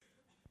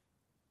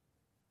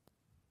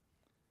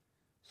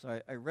So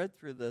I read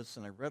through this,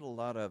 and I read a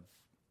lot of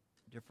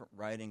different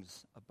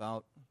writings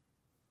about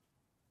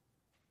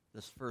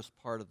this first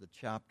part of the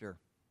chapter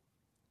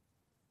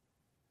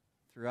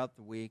throughout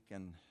the week.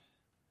 And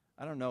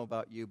I don't know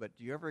about you, but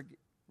do you ever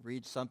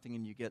read something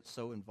and you get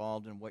so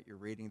involved in what you're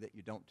reading that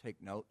you don't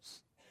take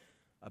notes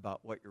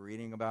about what you're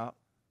reading about?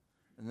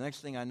 And the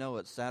next thing I know,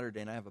 it's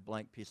Saturday, and I have a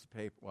blank piece of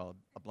paper, well,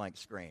 a blank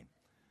screen.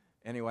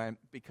 Anyway,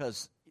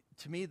 because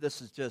to me,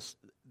 this is just,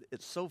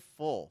 it's so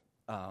full.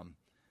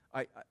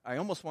 I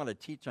almost want to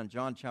teach on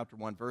John chapter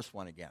 1, verse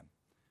 1 again,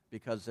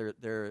 because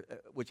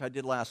which I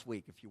did last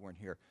week if you weren't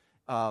here,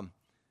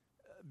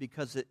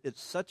 because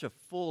it's such a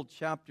full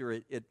chapter,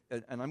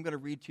 and I'm going to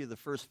read to you the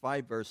first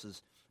 5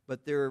 verses,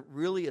 but there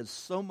really is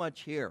so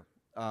much here.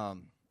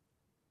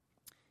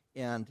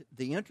 And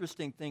the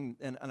interesting thing,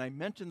 and I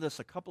mentioned this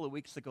a couple of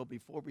weeks ago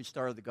before we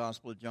started the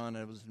Gospel of John,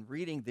 I was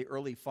reading the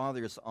early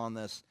fathers on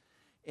this,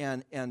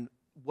 and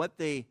what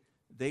they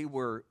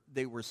were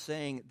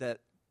saying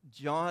that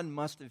John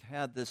must have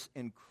had this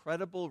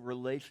incredible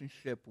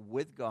relationship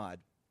with God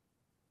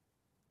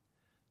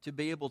to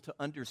be able to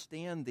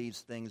understand these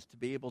things, to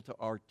be able to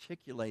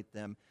articulate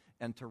them,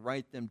 and to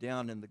write them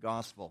down in the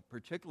Gospel.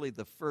 Particularly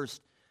the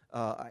first,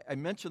 I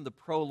mentioned the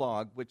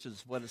prologue, which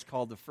is what is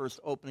called the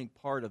first opening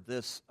part of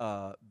this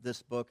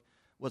book,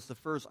 was the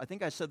first, I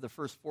think I said the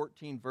first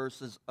 14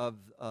 verses of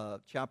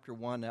chapter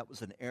 1. That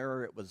was an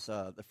error. It was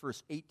the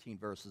first 18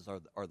 verses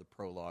are the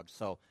prologue.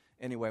 So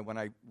anyway, when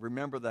I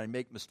remember that I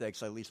make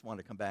mistakes, I at least want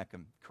to come back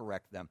and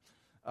correct them.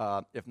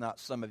 If not,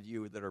 some of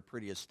you that are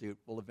pretty astute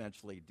will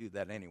eventually do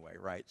that anyway,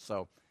 right?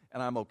 So,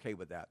 and I'm okay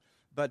with that.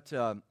 But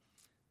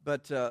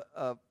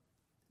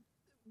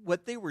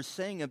what they were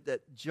saying of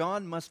that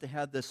John must have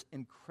had this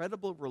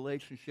incredible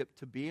relationship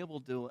to be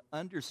able to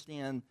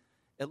understand,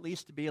 at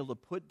least to be able to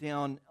put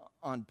down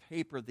on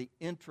paper the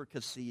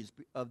intricacies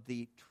of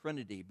the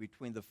Trinity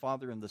between the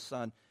Father and the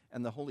Son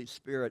and the Holy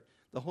Spirit.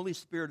 The Holy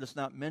Spirit is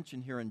not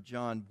mentioned here in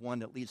John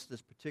 1, at least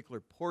this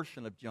particular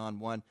portion of John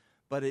 1,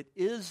 but it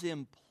is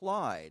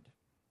implied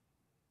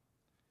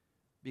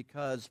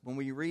because when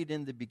we read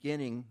in the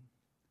beginning,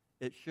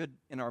 it should,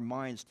 in our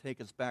minds, take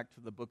us back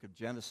to the book of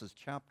Genesis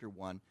chapter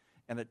 1,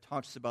 and it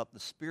talks about the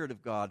Spirit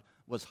of God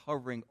was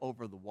hovering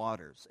over the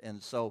waters.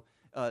 And so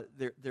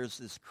there's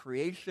this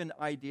creation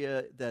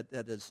idea that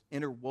is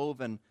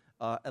interwoven,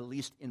 at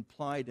least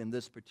implied in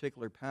this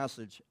particular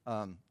passage.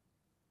 And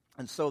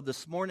so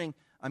this morning,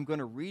 I'm going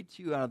to read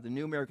to you out of the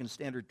New American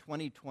Standard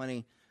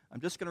 2020. I'm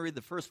just going to read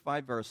the first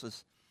 5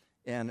 verses,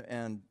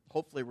 and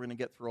hopefully we're going to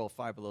get through all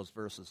 5 of those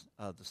verses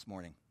this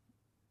morning.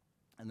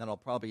 And then I'll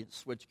probably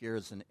switch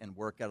gears and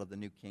work out of the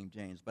New King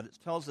James. But it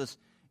tells us,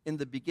 in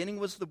the beginning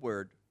was the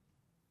Word,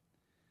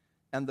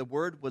 and the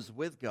Word was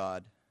with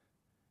God,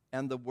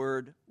 and the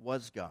Word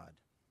was God.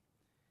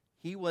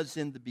 He was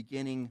in the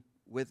beginning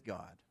with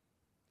God.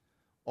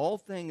 All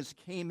things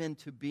came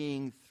into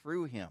being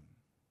through him,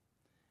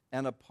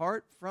 and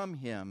apart from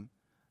him,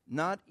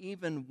 not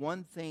even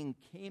one thing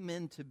came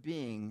into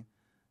being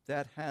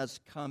that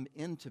has come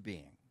into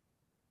being.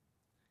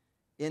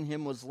 In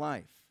him was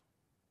life,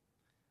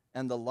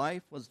 and the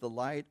life was the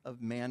light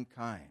of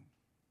mankind.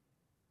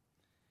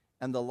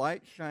 And the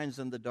light shines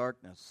in the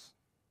darkness,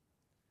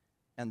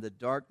 and the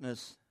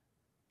darkness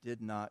did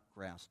not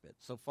grasp it.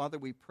 So, Father,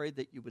 we pray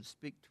that you would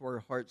speak to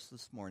our hearts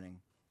this morning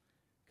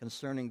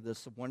concerning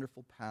this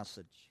wonderful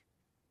passage.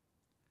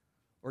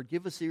 Or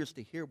give us ears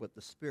to hear what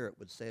the Spirit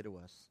would say to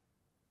us.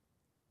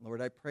 Lord,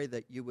 I pray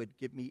that you would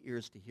give me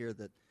ears to hear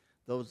that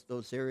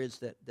those areas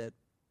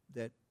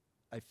that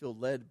I feel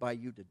led by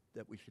you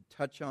that we should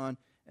touch on,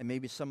 and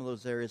maybe some of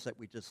those areas that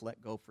we just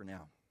let go for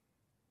now.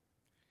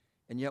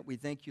 And yet we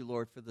thank you,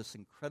 Lord, for this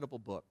incredible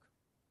book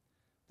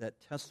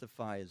that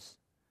testifies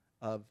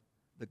of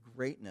the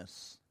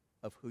greatness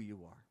of who you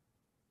are.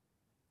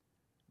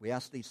 We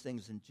ask these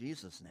things in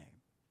Jesus' name.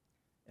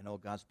 And all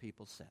God's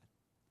people said,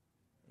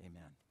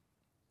 amen.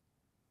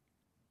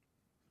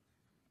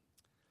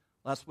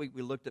 Last week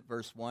we looked at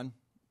verse 1,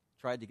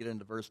 tried to get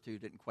into verse 2,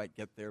 didn't quite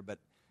get there, but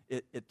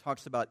it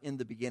talks about in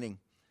the beginning,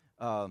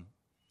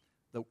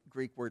 the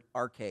Greek word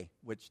arche,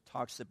 which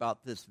talks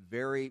about this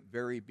very,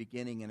 very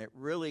beginning. And it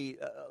really,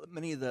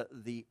 many of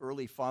the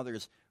early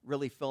fathers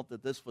really felt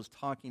that this was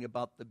talking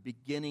about the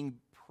beginning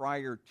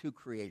prior to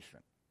creation,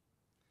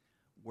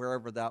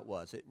 wherever that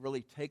was. It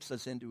really takes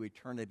us into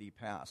eternity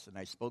past, and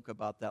I spoke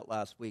about that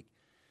last week.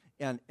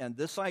 And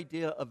this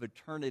idea of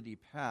eternity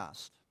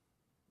past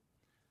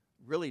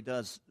really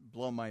does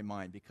blow my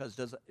mind, because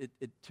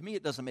to me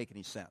it doesn't make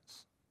any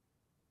sense.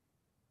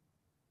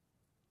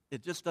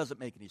 It just doesn't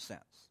make any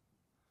sense.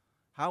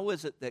 How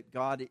is it that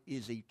God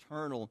is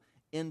eternal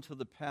into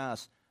the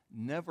past,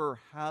 never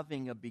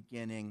having a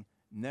beginning,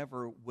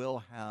 never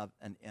will have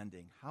an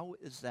ending? How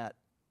is that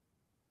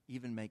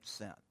even make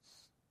sense?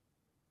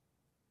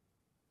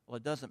 Well,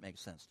 it doesn't make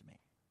sense to me.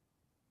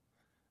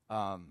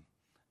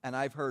 And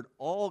I've heard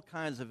all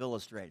kinds of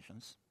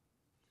illustrations,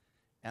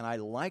 and I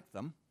like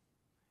them,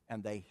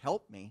 and they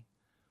help me,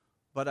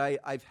 but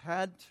I've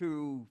had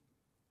to,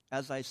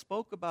 as I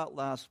spoke about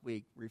last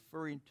week,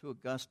 referring to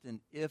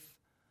Augustine, if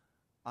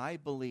I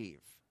believe,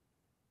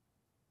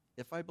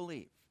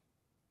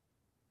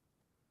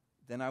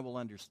 then I will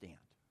understand.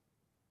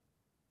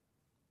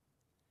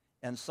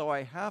 And so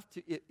I have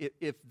to,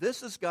 if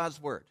this is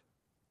God's word,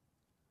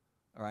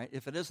 all right,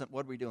 if it isn't,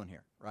 what are we doing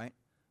here, right?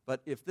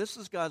 But if this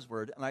is God's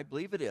word, and I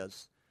believe it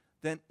is,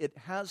 then it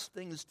has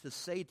things to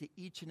say to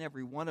each and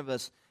every one of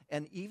us.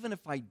 And even if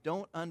I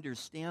don't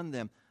understand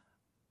them,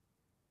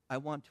 I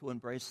want to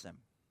embrace them.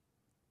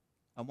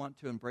 I want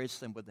to embrace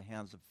them with the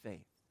hands of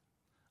faith.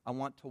 I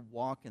want to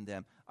walk in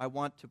them. I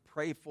want to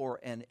pray for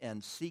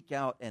and seek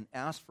out and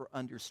ask for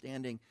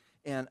understanding.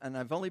 And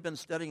I've only been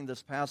studying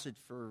this passage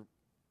for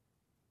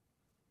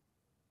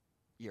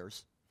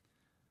years.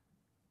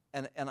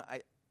 And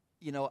I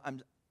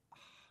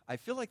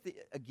feel like,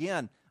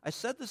 again, I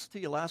said this to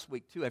you last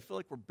week too, I feel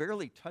like we're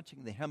barely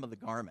touching the hem of the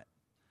garment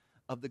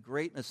of the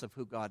greatness of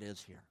who God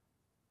is here.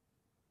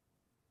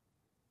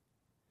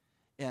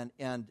 And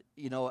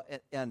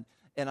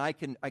I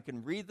can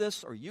read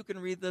this, or you can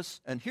read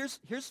this, and here's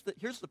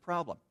the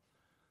problem.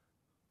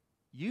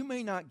 You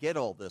may not get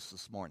all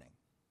this morning.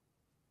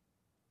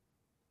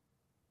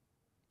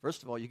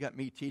 First of all, you got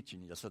me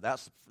teaching you, so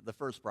that's the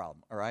first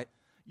problem, all right?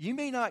 You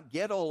may not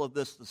get all of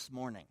this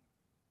morning.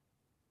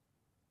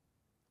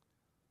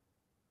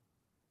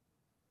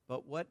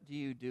 But what do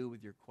you do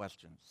with your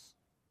questions?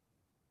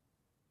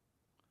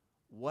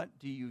 What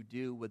do you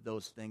do with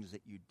those things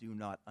that you do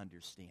not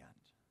understand?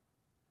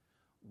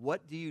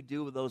 What do you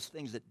do with those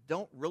things that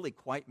don't really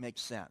quite make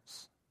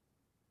sense?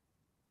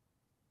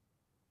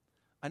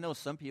 I know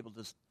some people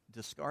just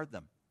discard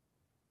them.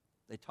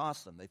 They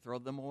toss them. They throw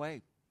them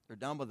away. They're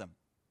done with them.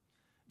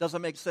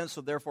 Doesn't make sense,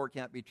 so therefore it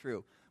can't be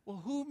true.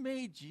 Well, who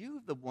made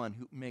you the one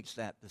who makes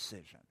that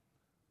decision?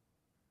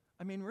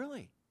 I mean,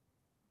 really.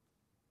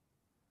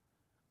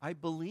 I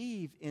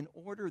believe in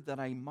order that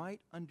I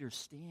might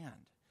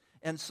understand.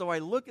 And so I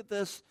look at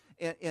this,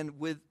 and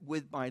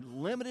with my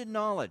limited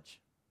knowledge,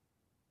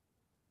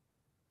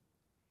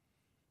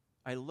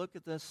 I look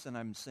at this and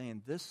I'm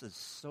saying, this is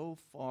so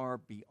far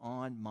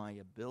beyond my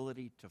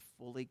ability to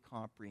fully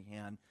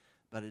comprehend,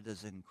 but it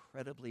is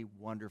incredibly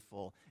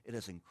wonderful. It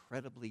is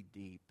incredibly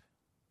deep.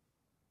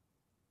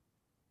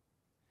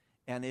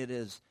 And it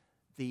is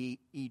the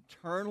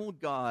eternal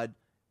God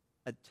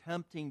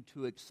attempting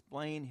to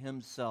explain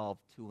himself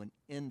to an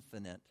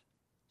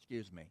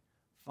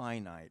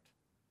finite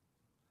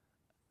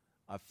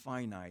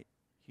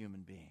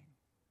human being.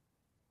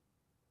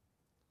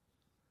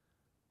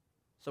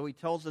 So he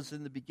tells us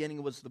in the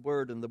beginning was the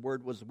Word, and the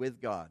Word was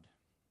with God.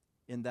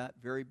 In that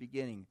very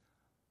beginning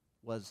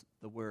was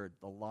the Word,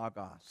 the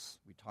Logos.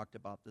 We talked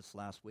about this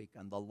last week,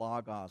 and the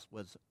Logos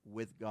was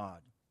with God.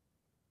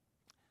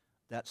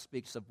 That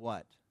speaks of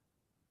what?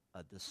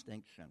 A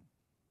distinction.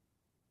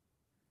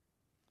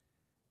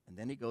 And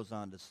then he goes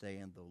on to say,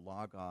 and the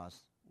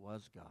Logos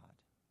was God.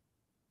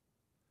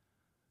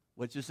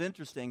 Which is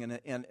interesting,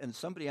 and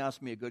somebody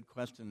asked me a good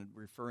question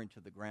referring to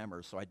the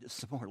grammar, so I did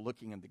some more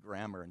looking in the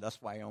grammar, and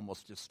that's why I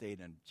almost just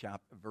stayed in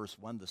verse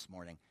 1 this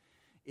morning.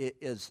 It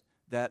is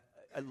that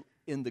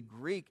in the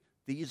Greek,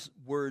 these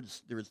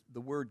words,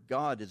 the word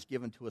God is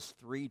given to us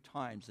 3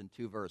 times in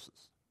 2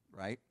 verses,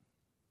 right?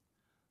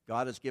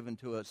 God is given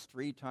to us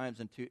 3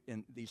 times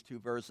in these 2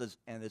 verses,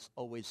 and it's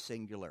always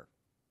singular.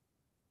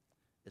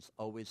 It's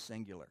always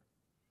singular.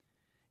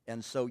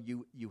 And so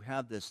you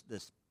have this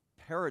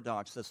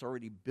paradox that's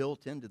already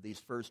built into these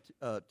first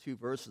 2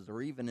 verses,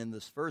 or even in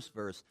this first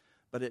verse,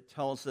 but it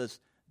tells us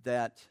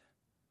that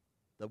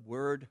the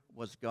Word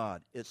was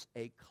God. It's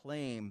a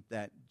claim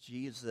that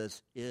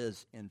Jesus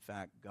is, in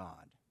fact,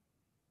 God.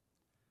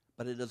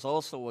 But it is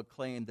also a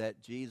claim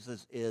that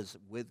Jesus is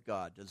with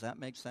God. Does that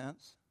make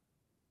sense?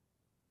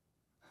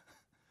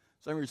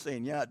 Some of you are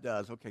saying, yeah, it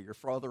does. Okay, you're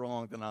farther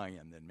along than I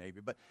am then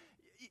maybe. But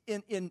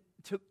to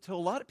a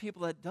lot of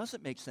people, that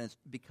doesn't make sense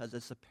because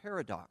it's a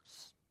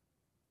paradox.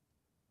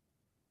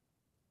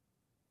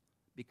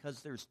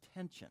 Because there's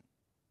tension.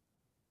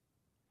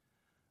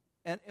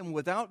 And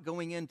without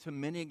going into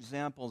many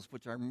examples,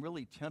 which I'm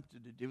really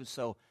tempted to do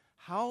so,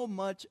 how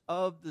much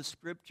of the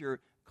Scripture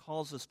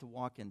calls us to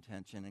walk in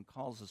tension and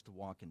calls us to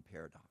walk in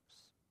paradox?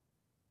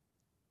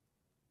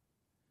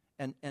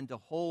 And to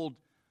hold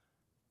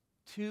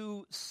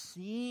 2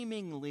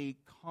 seemingly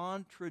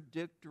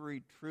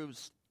contradictory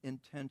truths in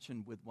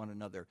tension with one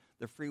another.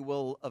 The free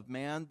will of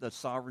man, the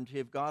sovereignty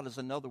of God is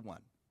another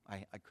one.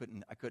 I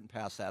couldn't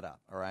pass that up,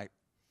 all right?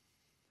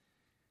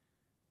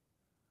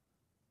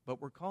 But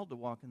we're called to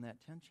walk in that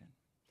tension.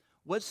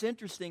 What's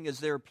interesting is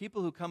there are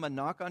people who come and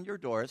knock on your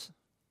doors,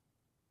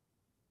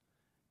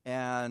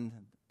 and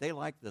they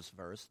like this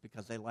verse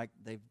because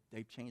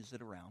they've changed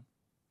it around.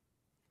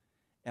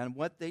 And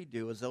what they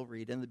do is they'll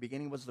read, in the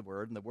beginning was the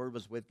Word, and the Word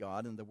was with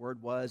God, and the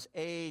Word was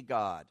a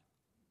God.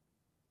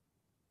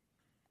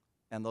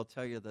 And they'll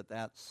tell you that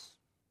that's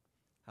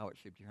how it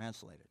should be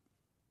translated.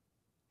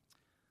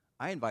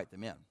 I invite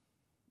them in.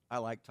 I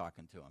like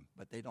talking to them,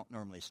 but they don't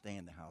normally stay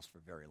in the house for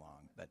very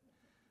long. But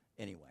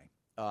anyway,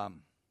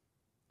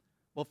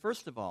 well,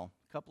 first of all,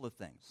 a couple of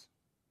things.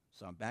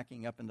 So I'm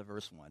backing up into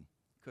verse 1.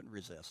 Couldn't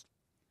resist.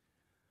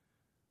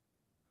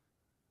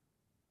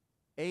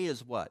 A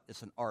is what?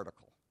 It's an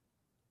article.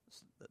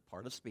 It's the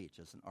part of speech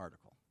is an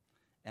article.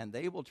 And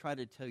they will try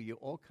to tell you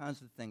all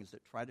kinds of things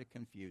that try to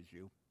confuse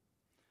you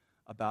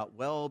about,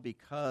 well,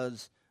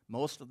 because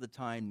most of the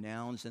time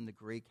nouns in the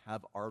Greek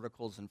have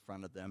articles in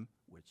front of them,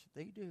 which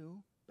they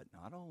do, but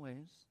not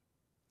always.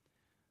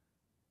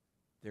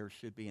 There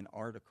should be an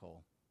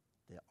article,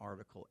 the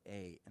article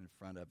A in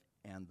front of,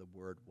 and the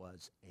word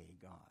was a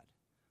God.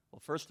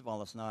 Well, first of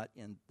all, it's not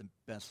in the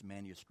best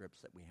manuscripts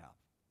that we have.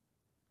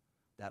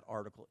 That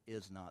article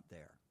is not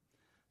there.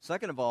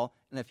 Second of all,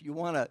 and if you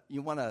want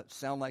to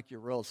sound like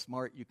you're real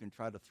smart, you can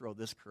try to throw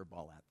this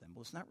curveball at them.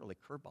 Well, it's not really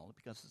a curveball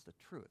because it's the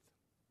truth.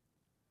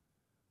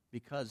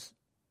 Because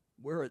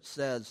where it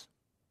says,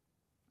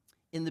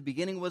 in the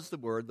beginning was the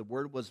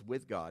Word was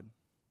with God,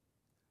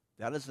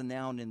 that is a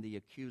noun in the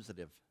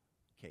accusative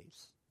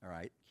case, all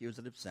right,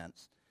 accusative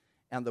sense.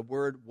 And the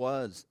Word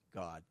was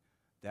God.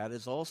 That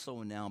is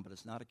also a noun, but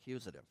it's not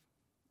accusative.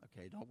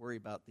 Okay, don't worry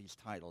about these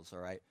titles, all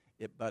right?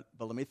 But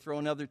let me throw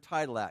another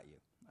title at you,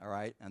 all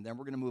right? And then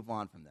we're going to move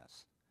on from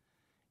this.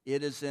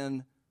 It is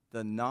in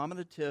the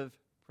nominative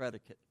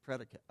predicate.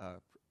 And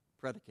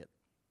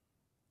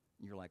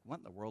you're like, what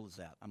in the world is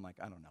that? I'm like,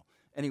 I don't know.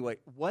 Anyway,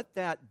 what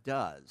that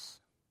does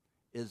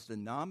is the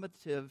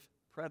nominative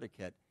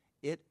predicate,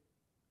 it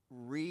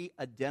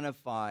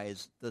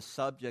re-identifies the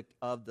subject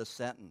of the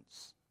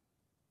sentence.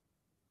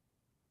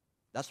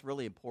 That's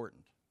really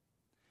important.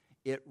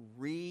 It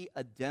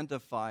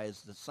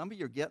re-identifies that. Some of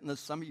you are getting this,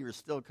 some of you are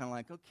still kind of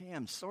like, okay,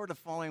 I'm sort of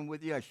following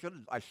with you. I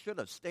should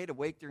have stayed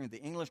awake during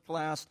the English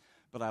class,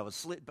 but I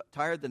was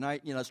tired the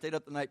night, stayed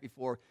up the night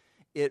before.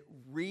 It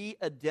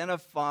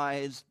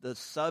re-identifies the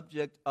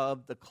subject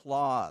of the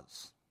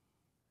clause.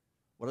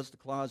 What is the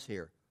clause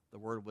here? The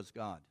Word was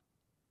God.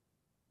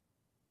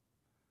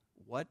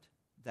 What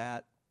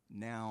that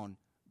noun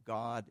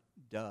God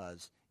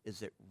does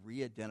is it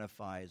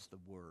re-identifies the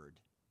Word.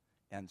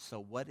 And so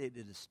what it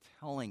is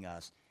telling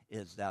us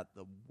is that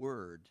the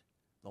Word,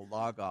 the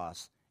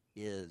Logos,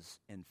 is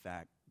in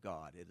fact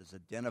God. It is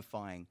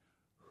identifying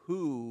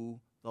who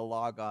the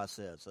Logos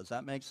is. Does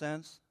that make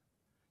sense?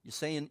 You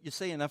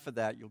say enough of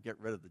that, you'll get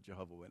rid of the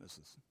Jehovah's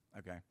Witnesses.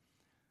 Okay,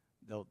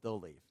 they'll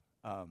leave.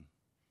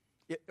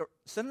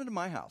 Send them to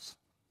my house.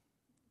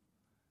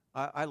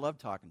 I love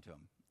talking to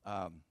them,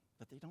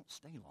 but they don't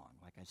stay long,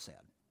 like I said.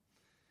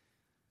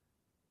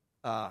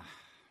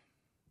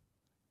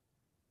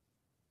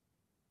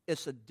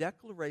 It's a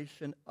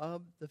declaration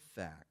of the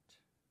fact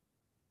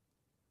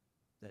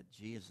that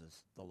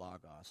Jesus, the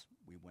Logos,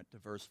 we went to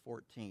verse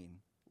 14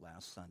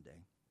 last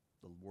Sunday,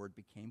 the Word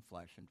became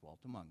flesh and dwelt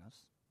among us.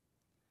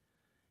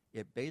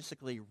 It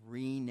basically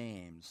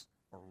renames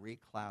or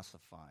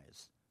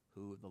reclassifies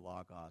who the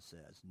Logos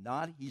is.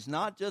 He's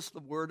not just the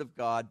Word of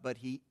God, but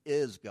he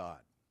is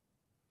God.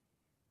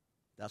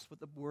 That's what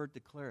the Word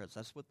declares.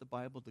 That's what the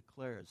Bible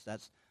declares.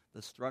 That's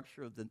the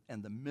structure of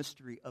and the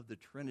mystery of the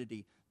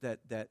Trinity.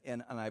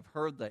 And I've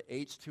heard the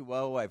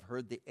H2O, I've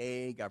heard the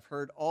egg, I've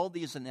heard all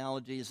these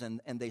analogies,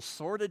 and they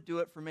sort of do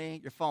it for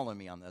me. You're following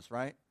me on this,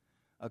 right?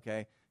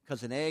 Okay.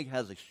 Because an egg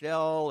has a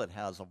shell, it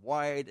has a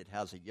white, it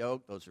has a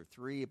yolk. Those are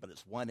three, but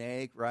it's one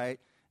egg, right?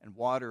 And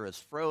water is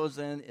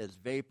frozen, is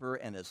vapor,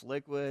 and is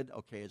liquid.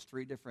 Okay, it's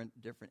three different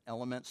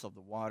elements of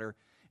the water.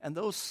 And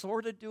those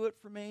sort of do it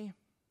for me.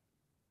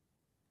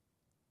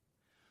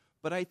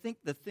 But I think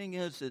the thing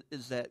is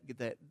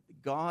that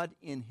God,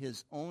 in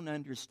his own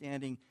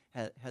understanding,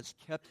 has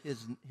kept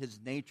his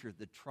nature,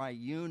 the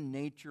triune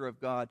nature of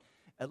God,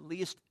 at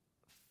least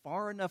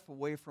far enough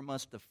away from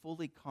us to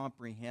fully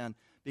comprehend,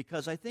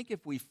 because I think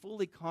if we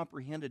fully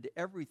comprehended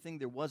everything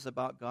there was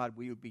about God,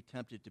 we would be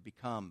tempted to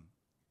become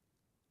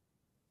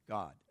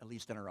God, at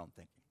least in our own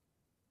thinking.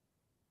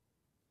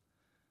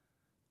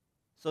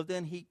 So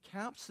then he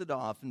caps it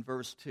off in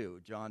verse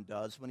 2, John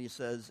does, when he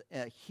says,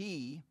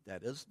 he,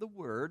 that is the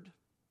Word,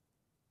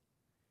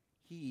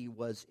 he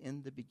was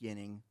in the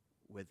beginning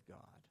with God.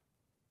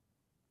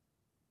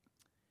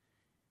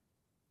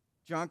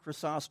 John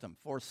Chrysostom,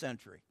 4th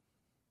century.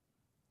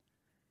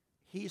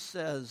 He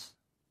says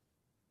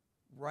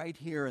right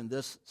here in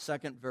this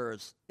second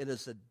verse, it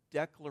is a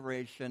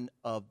declaration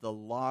of the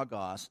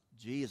Logos,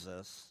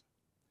 Jesus.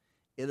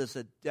 It is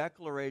a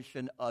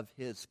declaration of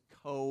his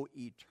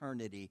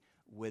co-eternity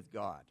with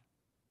God.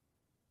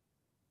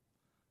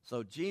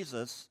 So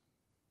Jesus,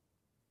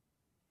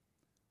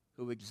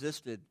 who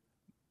existed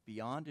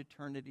beyond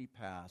eternity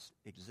past,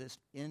 exists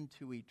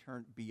into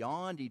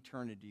beyond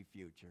eternity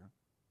future.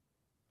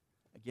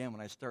 Again,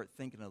 when I start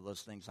thinking of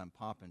those things, I'm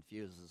popping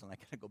fuses, and I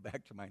got to go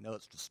back to my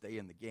notes to stay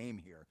in the game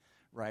here,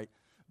 right?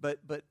 But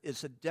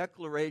it's a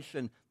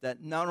declaration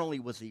that not only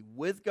was he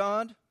with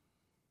God,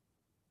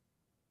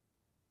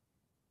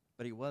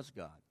 but he was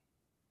God.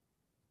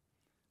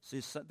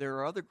 See, so there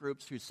are other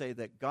groups who say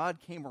that God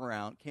came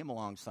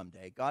along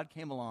someday. God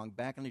came along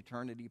back in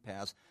eternity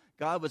past.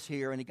 God was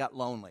here, and he got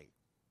lonely.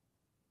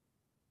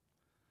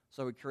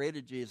 So he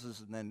created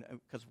Jesus, and then,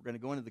 because we're going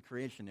to go into the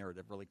creation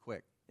narrative really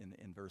quick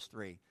in verse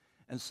 3.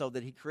 And so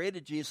that he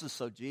created Jesus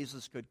so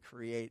Jesus could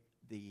create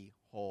the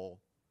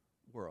whole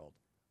world.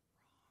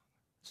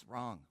 It's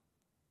wrong.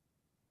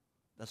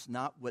 That's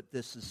not what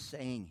this is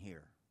saying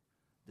here.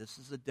 This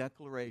is a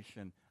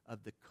declaration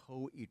of the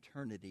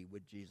co-eternity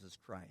with Jesus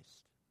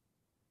Christ.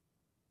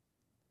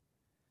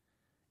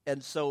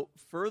 And so,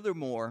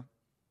 furthermore,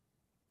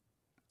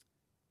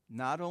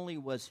 not only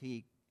was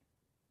he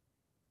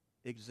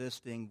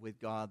existing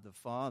with God the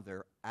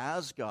Father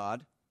as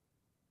God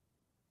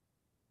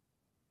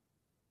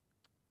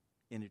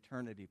in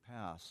eternity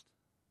past,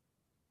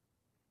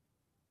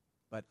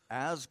 but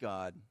as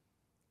God,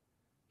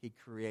 he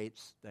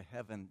creates the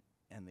heaven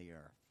and the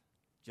earth.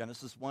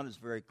 Genesis 1 is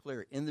very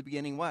clear. In the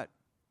beginning, what?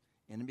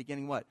 In the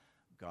beginning, what?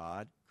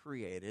 God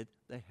created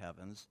the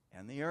heavens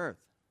and the earth.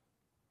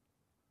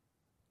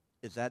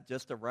 Is that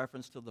just a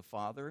reference to the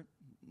Father?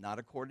 Not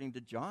according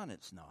to John,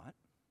 it's not.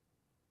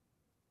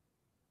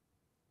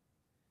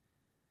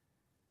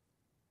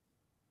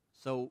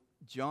 So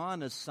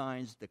John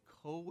assigns the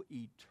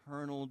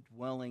co-eternal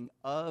dwelling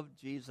of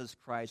Jesus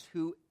Christ,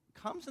 who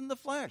comes in the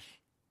flesh.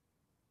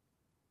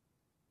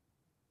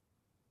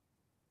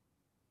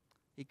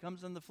 He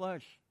comes in the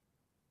flesh.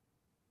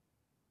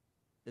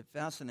 It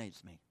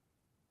fascinates me.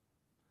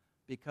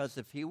 Because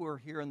if he were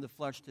here in the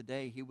flesh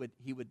today, he would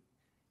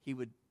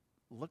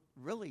look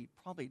really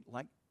probably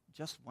like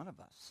just one of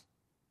us.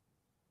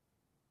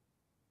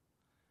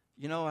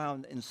 You know how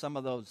in some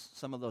of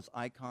those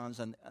icons,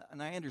 and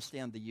I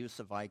understand the use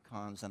of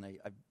icons, and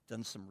I've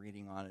done some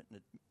reading on it, and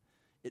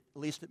at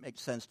least it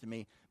makes sense to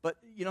me. But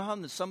you know how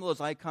in some of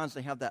those icons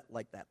they have that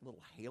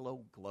little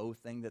halo glow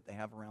thing that they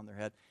have around their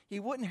head? He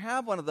wouldn't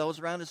have one of those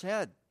around his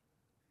head.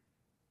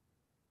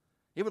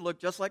 He would look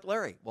just like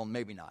Larry. Well,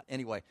 maybe not.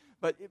 Anyway,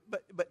 but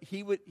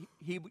he would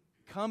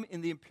come in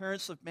the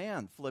appearance of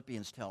man,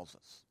 Philippians tells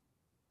us.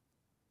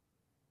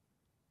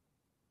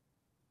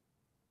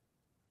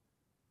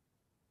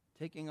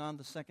 Taking on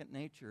the second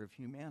nature of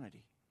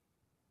humanity.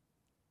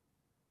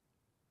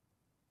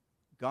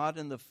 God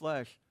in the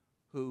flesh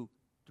who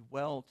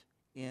dwelt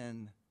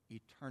in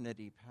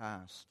eternity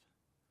past,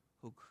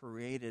 who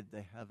created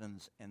the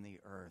heavens and the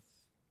earth.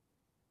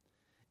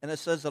 And it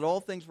says that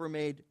all things were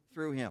made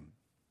through him.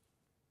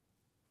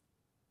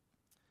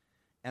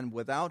 And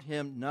without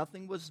him,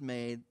 nothing was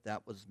made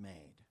that was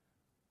made.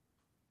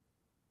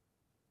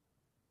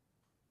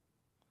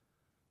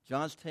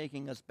 John's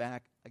taking us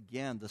back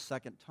again the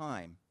second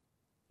time.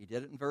 He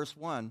did it in verse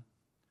 1.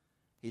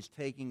 He's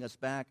taking us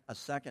back a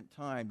second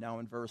time, now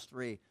in verse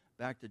 3,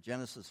 back to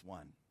Genesis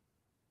 1.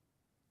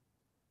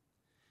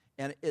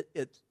 And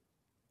it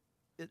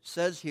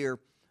says here,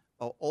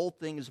 all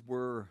things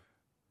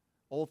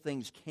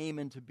came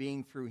into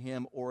being through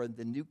him, or in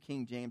the New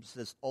King James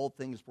says, all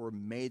things were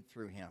made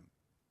through him.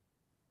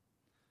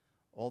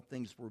 All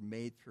things were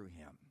made through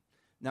him.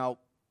 Now,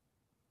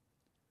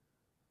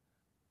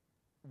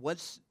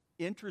 what's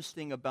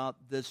interesting about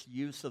this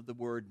use of the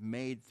word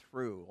made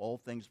through, all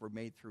things were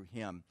made through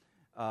him,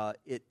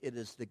 it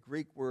is the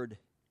Greek word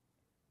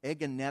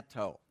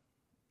egeneto,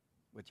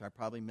 which I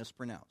probably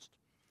mispronounced.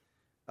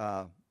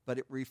 But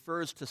it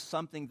refers to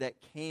something that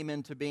came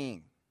into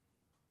being,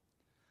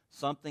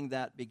 something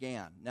that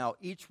began. Now,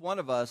 each one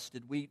of us,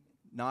 did we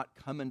not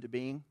come into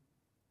being?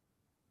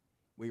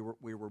 We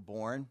were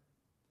born.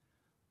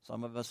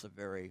 Some of us a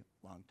very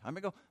long time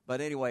ago.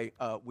 But anyway,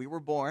 we were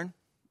born,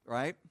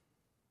 right?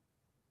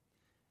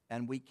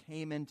 And we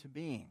came into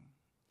being.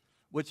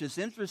 Which is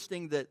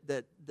interesting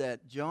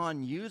that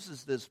John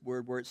uses this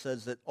word where it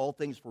says that all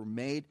things were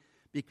made,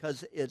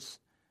 because it's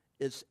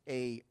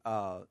a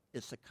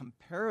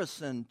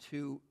comparison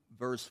to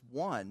verse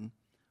 1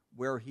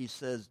 where he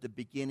says the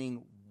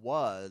beginning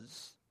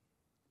was,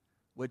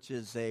 which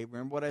is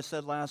remember what I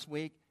said last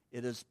week?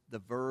 It is the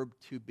verb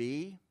to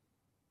be.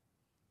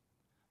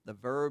 The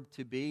verb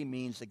to be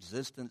means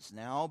existence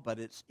now, but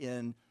it's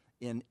in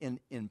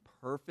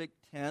perfect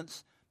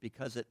tense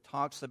because it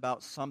talks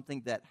about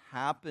something that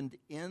happened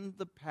in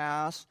the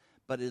past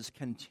but is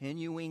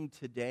continuing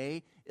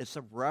today. It's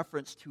a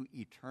reference to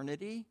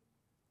eternity.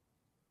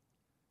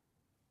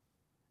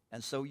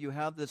 And so you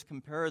have this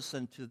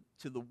comparison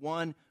to the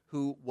one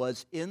who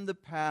was in the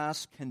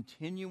past,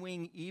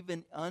 continuing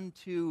even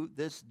unto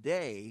this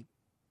day,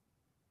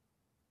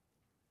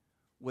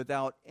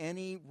 without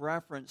any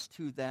reference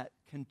to that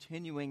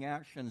continuing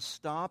action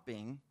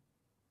stopping.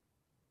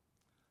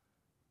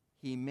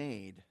 He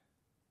made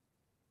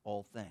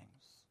all things.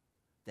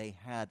 They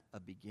had a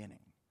beginning.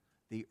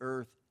 The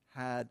earth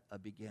had a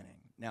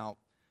beginning. Now,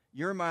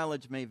 your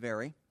mileage may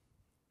vary.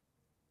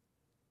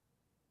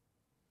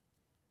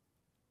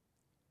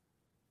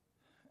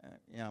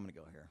 I'm going to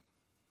go here.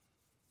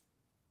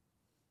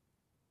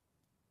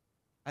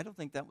 I don't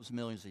think that was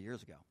millions of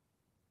years ago.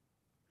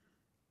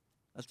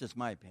 That's just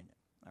my opinion,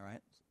 all right?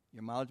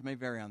 Your mileage may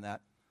vary on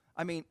that.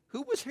 I mean,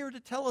 who was here to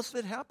tell us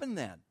it happened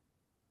then?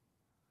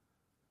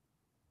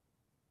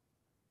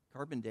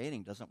 Carbon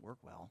dating doesn't work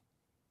well,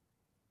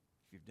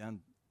 if you've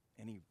done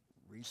any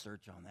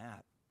research on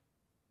that.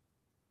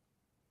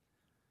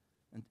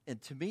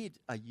 And to me,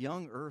 a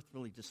young earth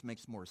really just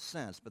makes more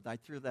sense, but I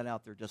threw that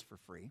out there just for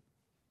free.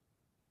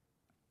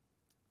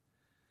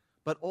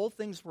 But all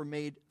things were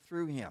made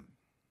through him.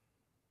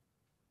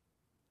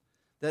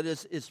 That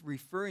is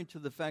referring to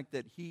the fact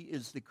that he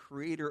is the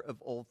creator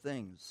of all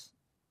things.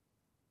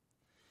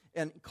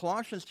 And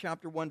Colossians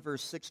chapter 1,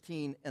 verse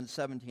 16 and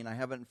 17, I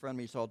have it in front of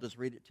me, so I'll just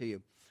read it to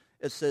you.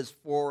 It says,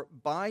 "For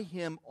by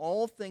him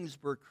all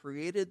things were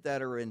created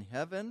that are in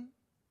heaven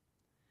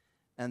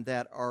and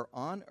that are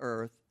on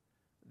earth,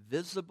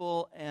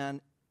 visible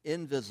and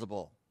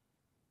invisible."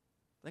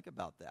 Think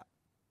about that.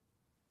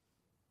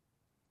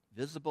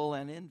 Visible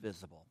and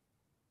invisible.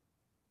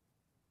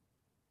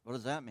 What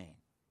does that mean?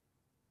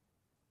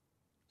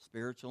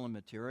 Spiritual and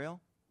material?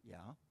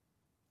 Yeah,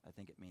 I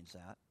think it means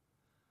that.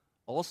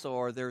 Also,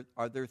 are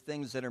there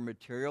things that are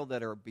material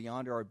that are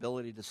beyond our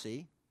ability to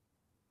see?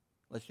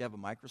 Unless you have a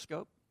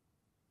microscope.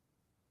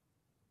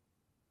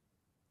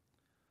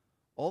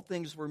 All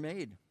things were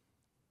made,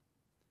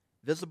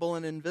 visible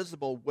and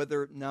invisible,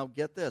 whether, now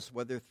get this,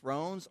 whether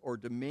thrones or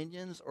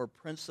dominions or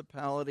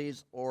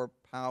principalities or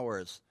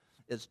powers.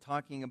 It's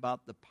talking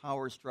about the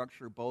power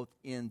structure both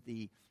in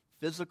the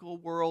physical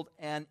world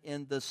and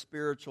in the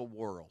spiritual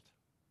world.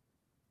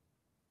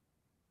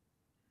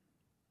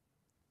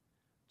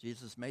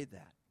 Jesus made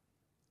that,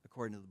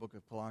 according to the book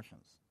of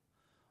Colossians.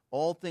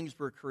 All things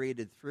were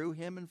created through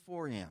him and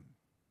for him.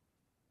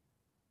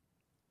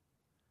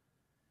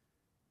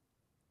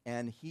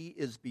 And he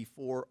is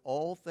before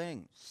all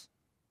things.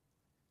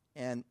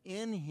 And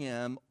in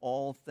him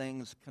all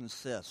things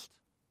consist.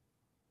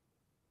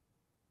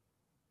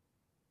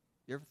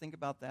 You ever think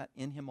about that?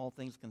 In him all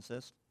things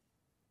consist?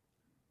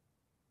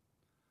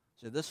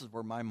 So this is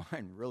where my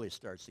mind really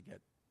starts to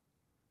get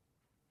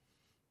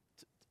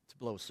to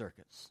blow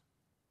circuits.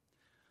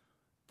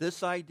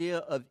 This idea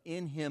of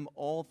in him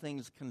all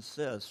things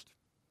consist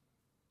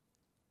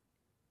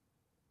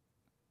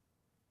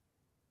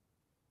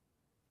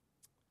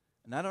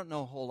and I don't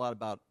know a whole lot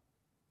about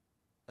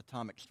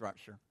atomic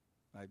structure.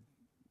 I've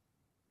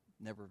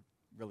never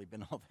really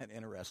been all that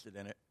interested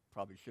in it.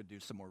 Probably should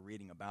do some more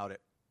reading about it.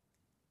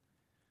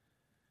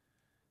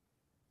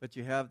 But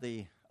you have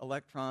the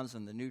electrons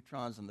and the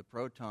neutrons and the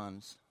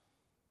protons,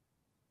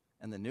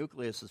 and the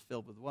nucleus is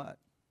filled with what?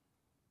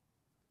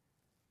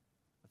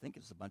 I think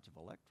it's a bunch of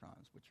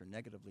electrons, which are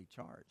negatively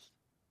charged.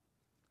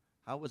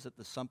 How is it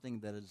that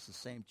something that is the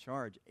same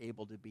charge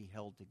able to be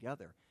held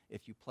together?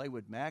 If you play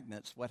with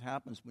magnets, what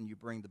happens when you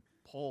bring the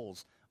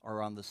poles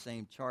are on the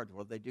same charge?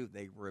 What do?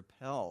 They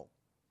repel.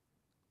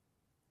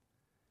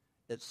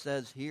 It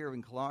says here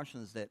in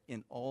Colossians that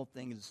in all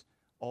things,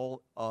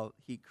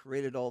 he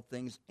created all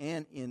things,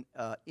 and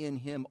in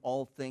him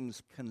all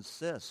things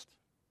consist.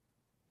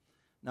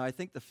 Now, I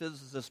think the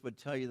physicists would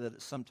tell you that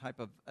it's some type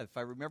of, if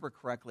I remember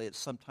correctly, it's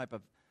some type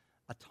of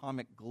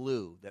atomic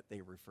glue that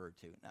they refer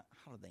to. Now,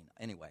 how do they know?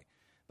 Anyway,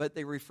 but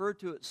they refer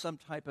to it some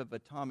type of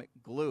atomic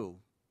glue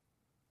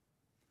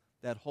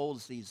that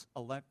holds these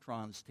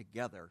electrons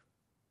together.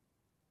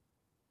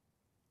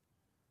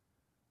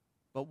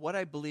 But what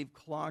I believe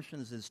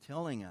Colossians is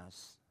telling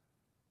us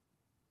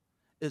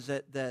is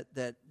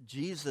that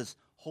Jesus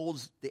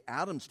holds the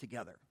atoms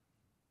together.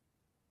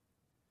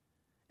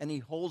 And he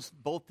holds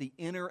both the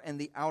inner and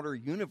the outer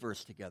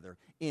universe together.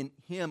 In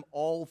him,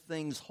 all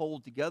things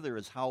hold together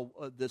is how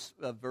this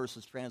verse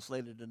is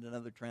translated in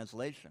another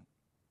translation.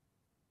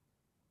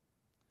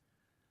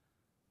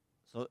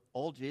 So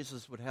all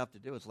Jesus would have to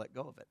do is let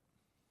go of it.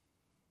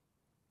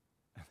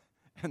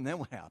 And then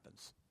what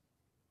happens?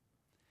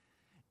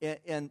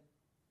 And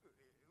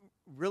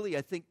really,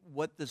 I think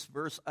what this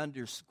verse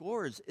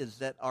underscores is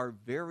that our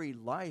very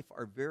life,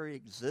 our very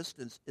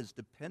existence is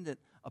dependent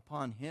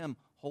upon him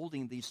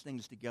holding these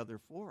things together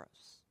for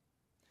us.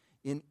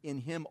 In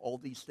him, all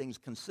these things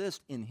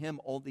consist. In him,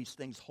 all these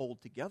things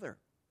hold together.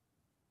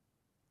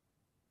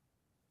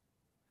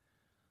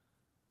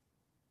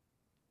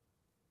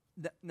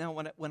 Now,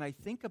 when I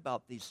think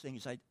about these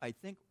things, I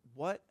think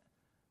what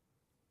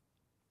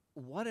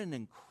an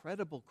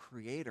incredible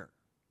creator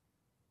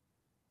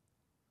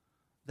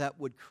that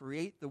would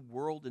create the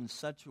world in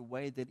such a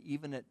way that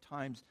even at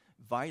times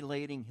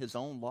violating his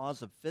own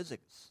laws of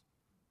physics,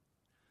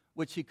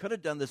 which he could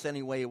have done this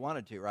any way he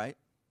wanted to, right?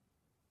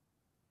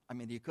 I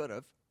mean, he could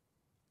have.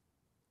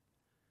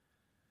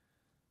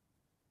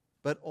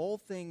 But all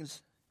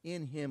things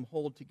in him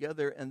hold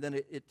together, and then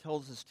it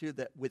tells us, too,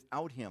 that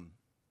without him,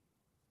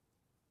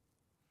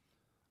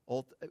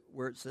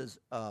 where it says,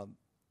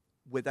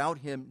 without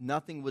him,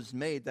 nothing was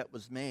made that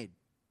was made.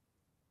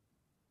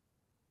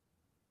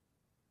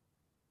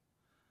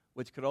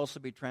 Which could also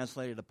be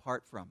translated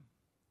apart from.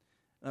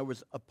 In other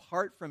words,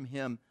 apart from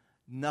him,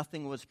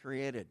 nothing was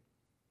created.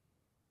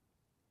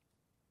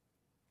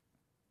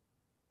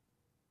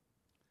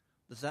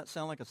 Does that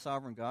sound like a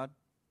sovereign God?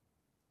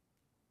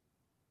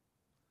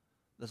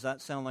 Does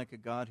that sound like a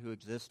God who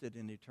existed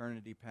in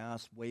eternity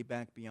past, way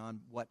back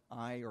beyond what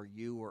I or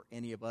you or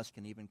any of us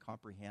can even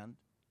comprehend?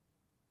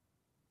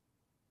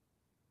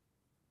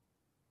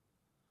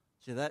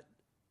 See, that,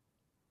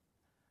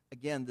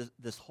 again,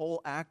 this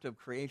whole act of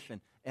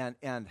creation, and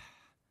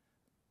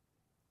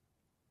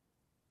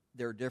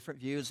there are different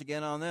views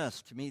again on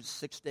this. To me,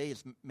 6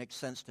 days makes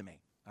sense to me,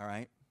 all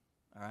right?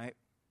 All right?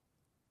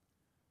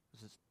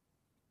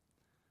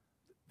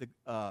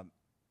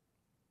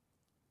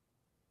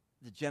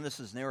 the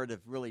Genesis narrative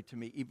really, to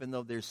me, even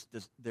though there's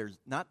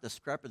not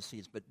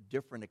discrepancies, but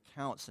different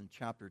accounts in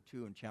chapter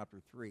 2 and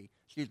chapter 3.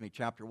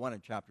 Chapter 1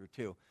 and chapter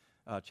 2.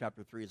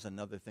 Chapter 3 is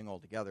another thing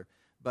altogether.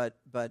 But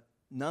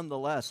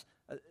nonetheless,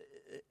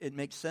 it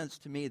makes sense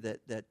to me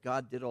that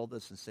God did all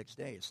this in 6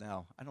 days.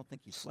 Now, I don't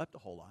think he slept a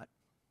whole lot.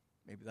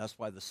 Maybe that's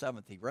why the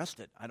seventh he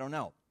rested. I don't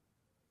know.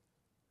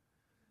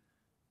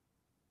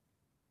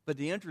 But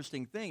the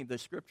interesting thing, the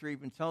scripture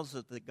even tells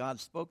us that God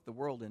spoke the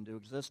world into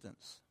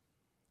existence.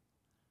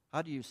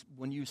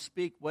 When you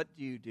speak, what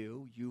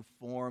do? You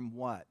form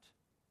what?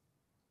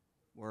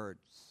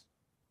 Words.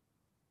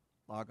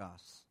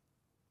 Logos.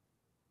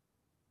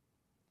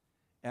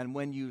 And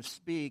when you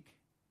speak,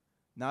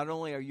 not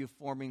only are you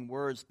forming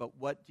words, but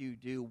what do you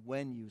do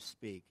when you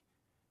speak?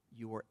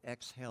 You are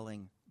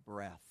exhaling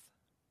breath,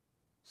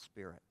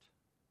 spirit.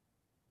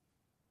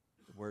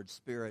 The word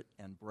spirit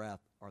and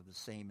breath are the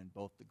same in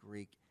both the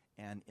Greek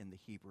and in the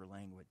Hebrew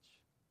language.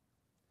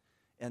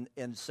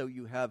 And so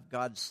you have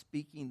God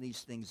speaking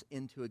these things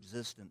into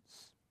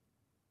existence.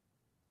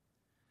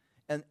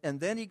 And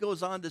then he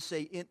goes on to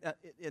say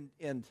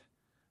in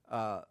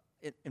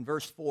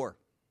verse 4,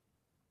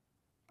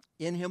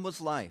 in him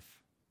was life,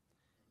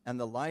 and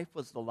the life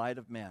was the light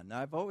of man.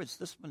 Now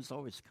this one's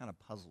always kind of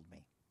puzzled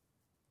me.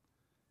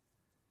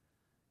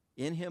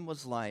 In him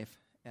was life,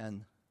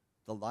 and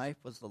the life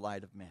was the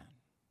light of man.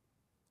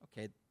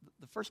 Okay,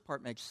 the first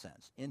part makes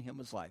sense. In him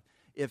was life.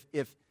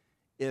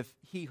 If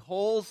he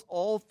holds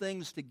all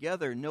things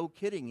together, no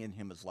kidding, in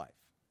him is life.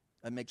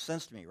 That makes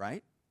sense to me,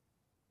 right?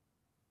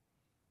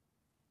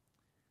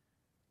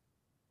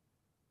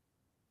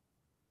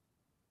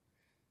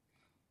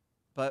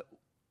 But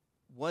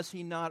was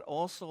he not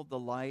also the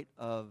light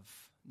of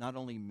not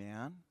only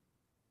man,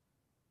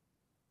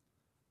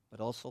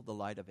 but also the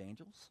light of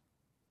angels?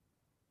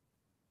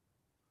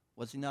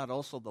 Was he not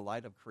also the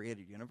light of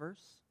created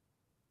universe?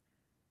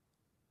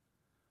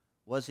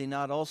 Was he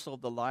not also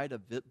the light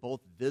of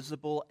both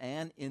visible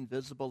and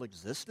invisible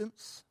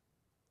existence?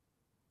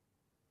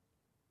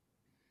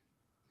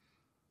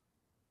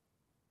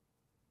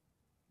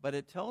 But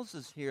it tells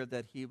us here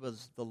that he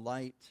was the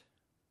light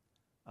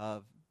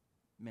of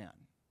men.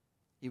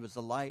 He was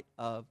the light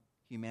of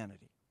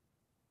humanity.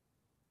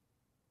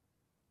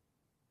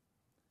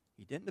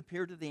 He didn't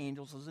appear to the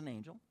angels as an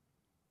angel.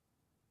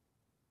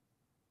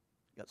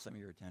 Got some of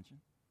your attention.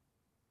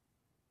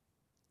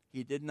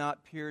 He did not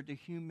appear to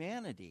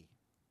humanity.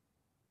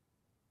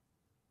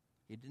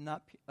 He did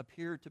not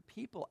appear to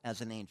people as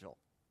an angel.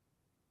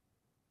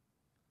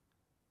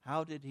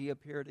 How did he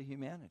appear to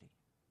humanity?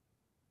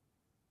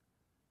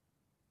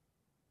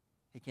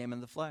 He came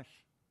in the flesh.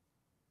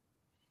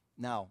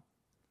 Now,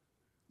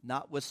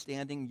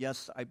 notwithstanding,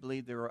 yes, I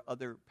believe there are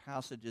other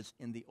passages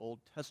in the Old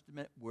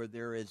Testament where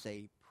there is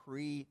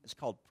it's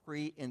called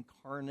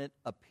pre-incarnate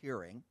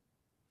appearing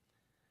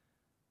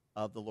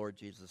of the Lord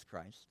Jesus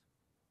Christ.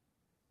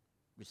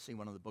 We see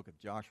one in the book of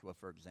Joshua,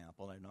 for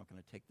example. I'm not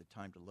going to take the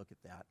time to look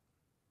at that.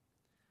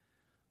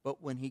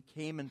 But when he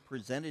came and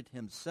presented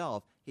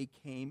himself, he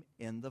came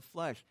in the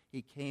flesh.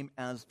 He came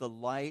as the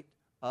light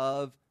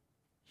of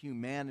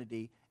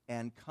humanity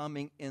and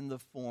coming in the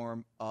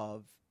form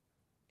of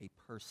a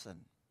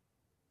person.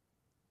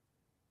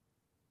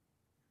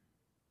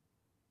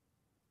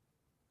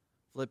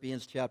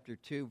 Philippians chapter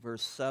 2,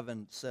 verse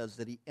 7 says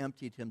that he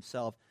emptied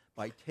himself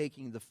by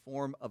taking the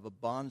form of a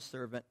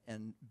bondservant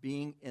and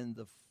being in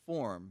the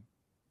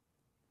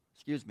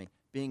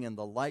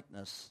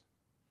likeness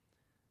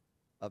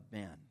of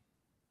man.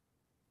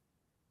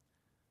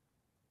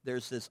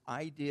 There's this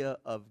idea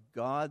of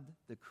God,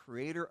 the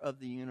creator of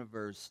the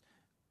universe,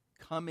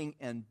 coming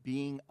and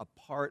being a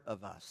part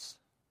of us.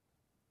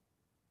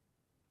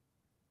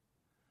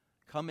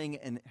 Coming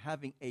and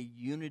having a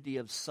unity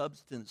of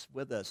substance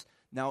with us.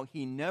 Now,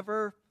 he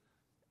never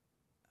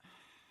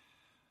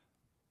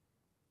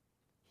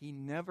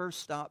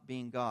stopped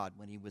being God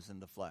when he was in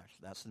the flesh.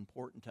 That's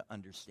important to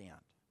understand.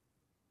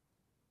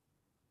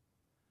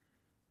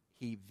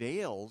 He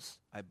veils,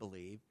 I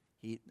believe.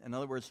 In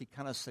other words, he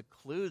kind of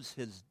secludes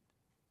his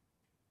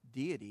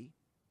deity,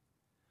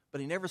 but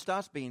he never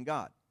stops being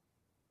God.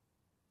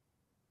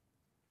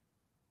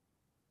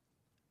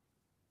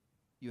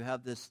 You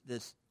have this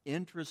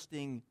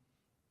interesting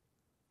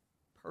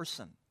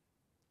person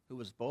who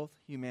was both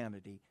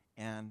humanity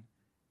and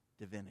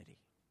divinity.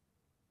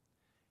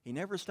 He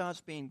never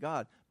stops being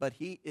God, but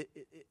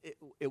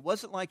it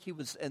wasn't like he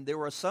was, and there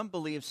were some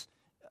beliefs,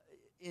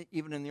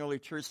 even in the early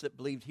church, that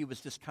believed he was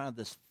just kind of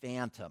this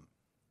phantom,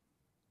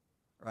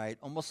 right?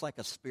 Almost like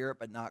a spirit,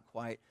 but not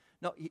quite.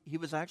 No, he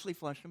was actually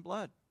flesh and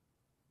blood.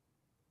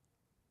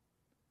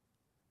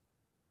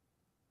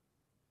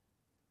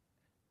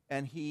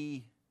 And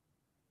he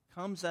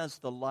comes as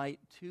the light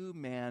to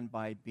man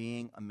by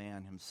being a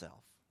man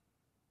himself.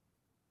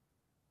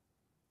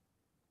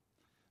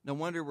 No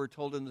wonder we're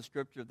told in the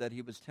scripture that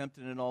he was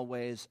tempted in all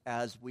ways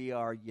as we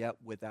are, yet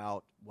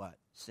without what?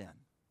 Sin.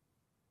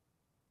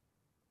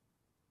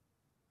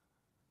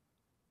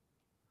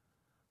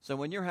 So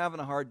when you're having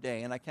a hard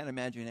day, and I can't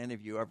imagine any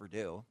of you ever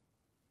do,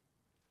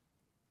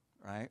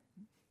 right?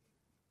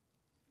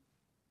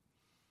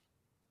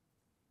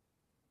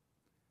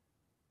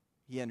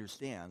 He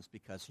understands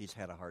because he's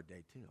had a hard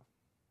day too.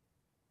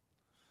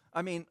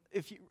 I mean,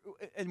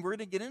 and we're going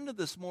to get into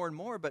this more and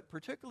more, but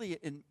particularly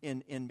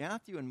in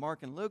Matthew and Mark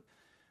and Luke,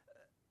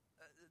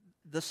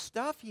 the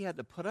stuff he had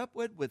to put up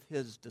with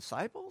his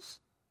disciples,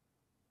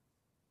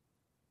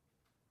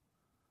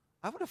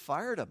 I would have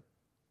fired him.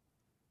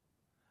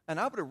 And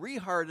I would have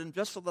rehired him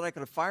just so that I could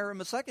have fired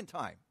him a second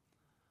time.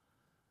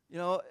 You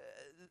know,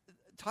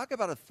 talk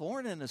about a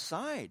thorn in his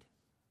side.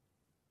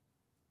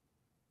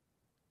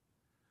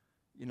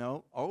 You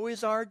know,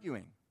 always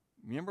arguing.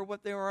 Remember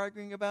what they were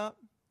arguing about?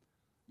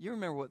 You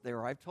remember what they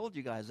were. I've told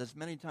you guys this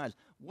many times.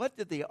 What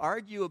did they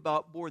argue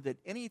about more than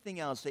anything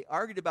else? They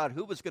argued about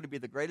who was going to be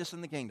the greatest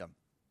in the kingdom.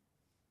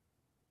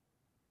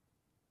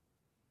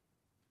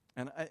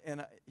 And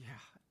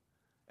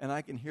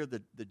I can hear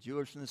the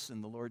Jewishness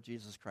in the Lord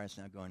Jesus Christ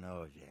now going,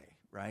 oh, yay,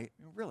 right?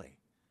 Really,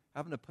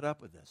 having to put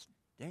up with this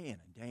day in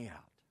and day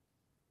out.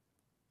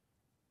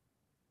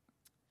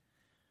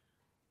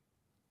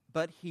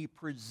 But he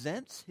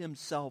presents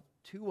himself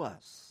to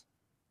us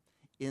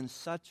in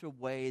such a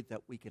way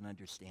that we can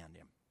understand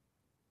him.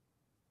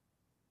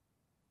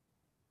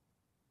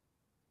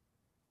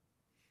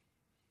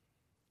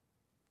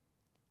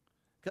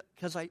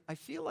 Because I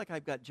feel like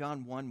I've got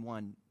John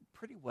 1:1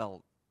 pretty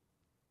well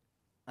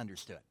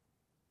understood,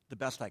 the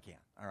best I can,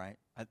 all right?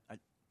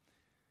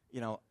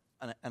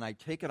 And I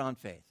take it on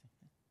faith.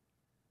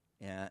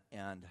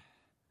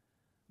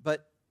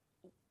 But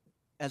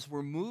as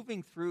we're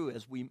moving through,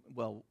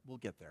 we'll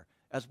get there.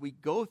 As we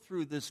go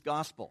through this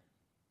gospel,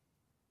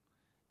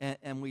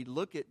 and we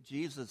look at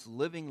Jesus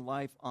living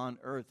life on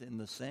earth in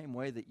the same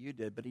way that you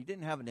did, but he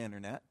didn't have an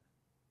internet.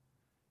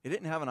 He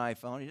didn't have an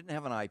iPhone. He didn't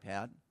have an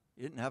iPad.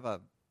 He didn't have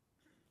a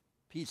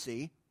PC.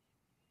 He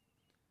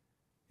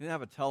didn't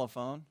have a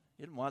telephone.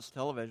 He didn't watch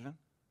television.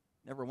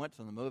 Never went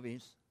to the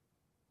movies.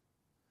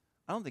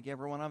 I don't think he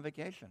ever went on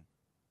vacation.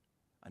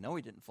 I know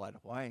he didn't fly to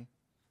Hawaii.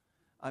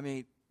 I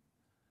mean,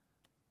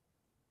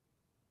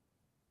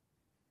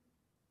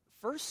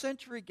 first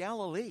century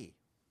Galilee.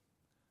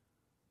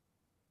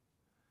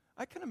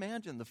 I can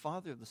imagine the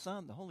Father, the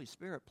Son, the Holy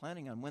Spirit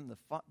planning on when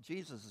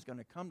Jesus is going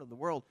to come to the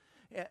world.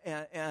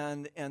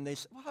 And they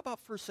say, well, how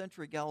about first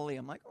century Galilee?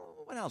 I'm like,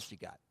 oh, what else you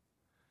got?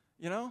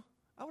 You know,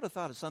 I would have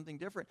thought of something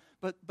different.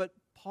 But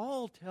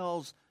Paul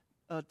tells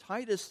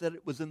Titus that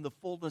it was in the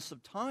fullness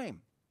of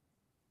time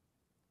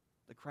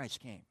that Christ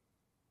came.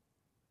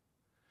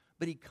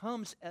 But he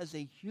comes as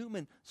a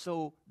human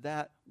so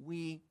that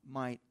we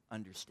might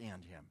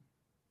understand him.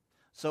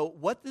 So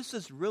what this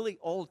is really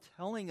all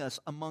telling us,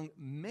 among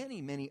many,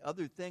 many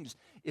other things,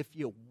 if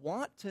you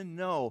want to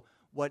know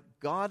what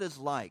God is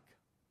like,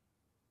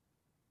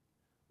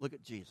 look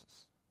at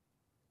Jesus.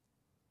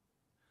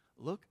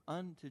 Look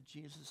unto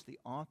Jesus, the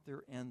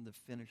author and the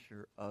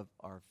finisher of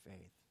our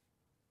faith.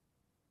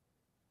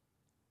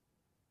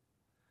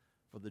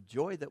 For the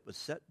joy that was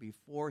set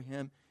before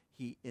him,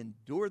 he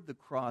endured the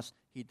cross,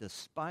 he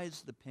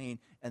despised the pain,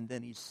 and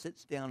then he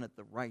sits down at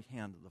the right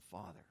hand of the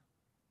Father.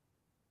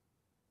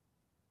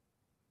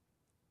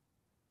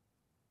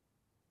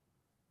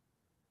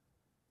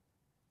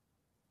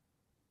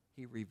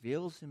 He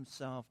reveals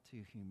himself to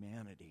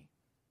humanity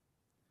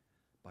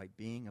by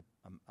being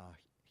a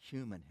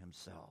human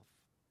himself,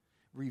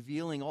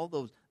 revealing all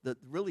those, the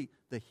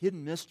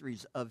hidden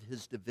mysteries of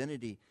his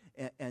divinity,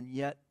 and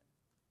yet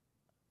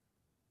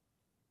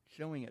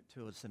showing it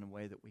to us in a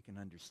way that we can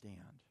understand.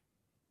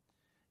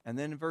 And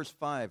then in verse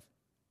 5,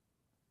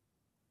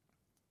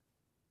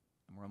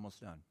 and we're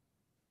almost done.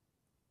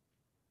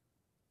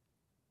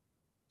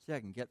 See,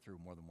 I can get through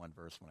more than one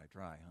verse when I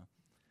try, huh?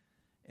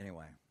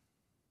 Anyway.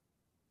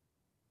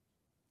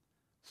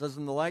 It says,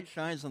 and the light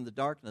shines in the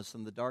darkness,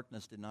 and the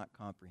darkness did not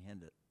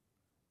comprehend it.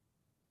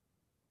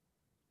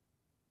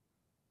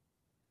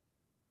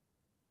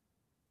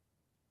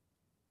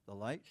 The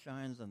light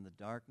shines in the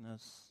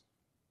darkness,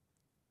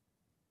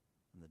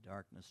 and the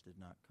darkness did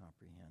not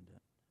comprehend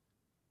it.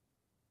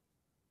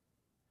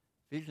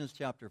 Ephesians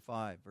chapter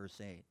 5, verse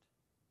 8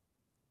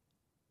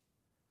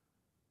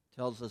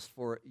 tells us,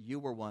 for you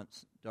were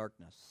once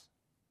darkness.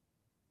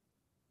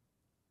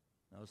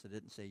 Notice it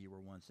didn't say you were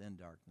once in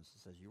darkness.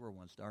 It says you were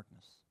once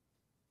darkness.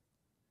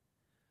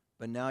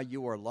 But now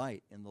you are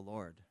light in the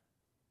Lord.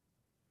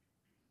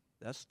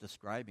 That's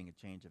describing a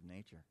change of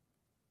nature.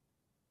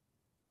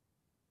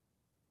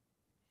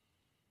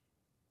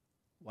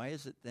 Why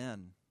is it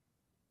then,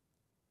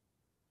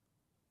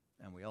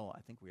 and I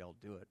think we all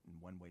do it in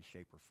one way,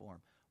 shape, or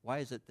form, why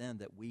is it then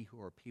that we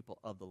who are people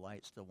of the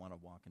light still want to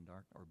walk in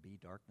dark or be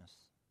darkness?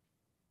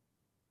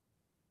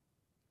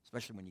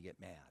 Especially when you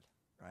get mad,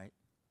 right?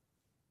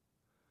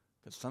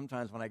 Because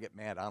sometimes when I get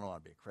mad, I don't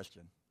want to be a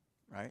Christian,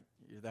 right?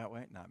 You're that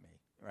way? Not me,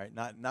 right?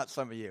 Not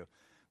some of you.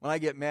 When I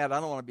get mad, I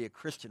don't want to be a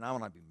Christian. I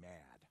want to be mad,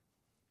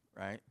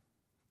 right?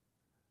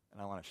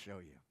 And I want to show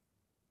you.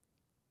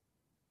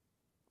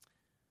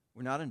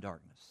 We're not in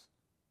darkness.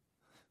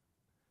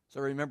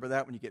 So remember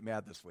that when you get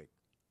mad this week.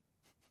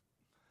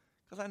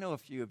 Because I know a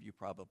few of you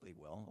probably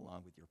will,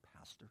 along with your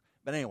pastor.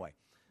 But anyway,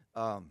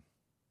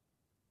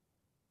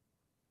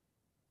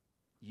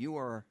 you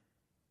are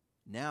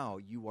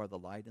the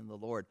light in the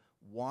Lord.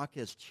 Walk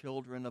as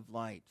children of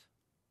light.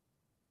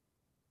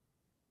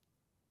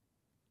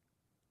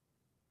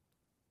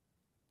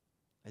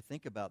 I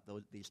think about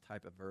these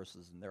type of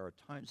verses, and there are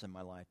times in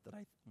my life that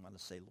I want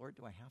to say, Lord,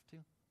 do I have to?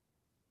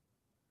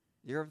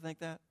 Do you ever think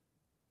that?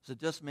 Is it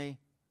just me?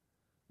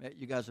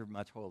 You guys are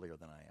much holier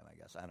than I am, I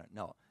guess. I don't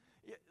know.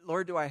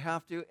 Lord, do I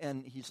have to?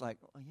 And he's like,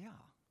 well, yeah.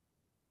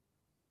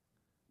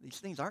 These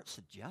things aren't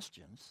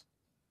suggestions.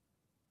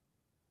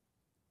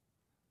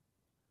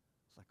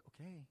 It's like,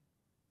 okay,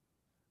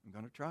 I'm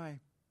going to try.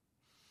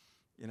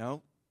 You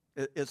know,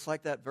 it's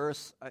like that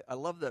verse. I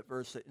love that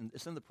verse.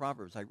 It's in the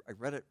Proverbs. I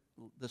read it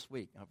this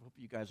week. I hope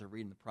you guys are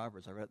reading the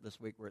Proverbs. I read it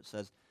this week where it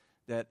says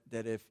that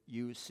if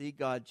you see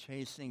God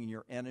chasing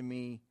your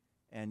enemy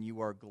and you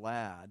are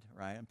glad,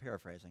 right? I'm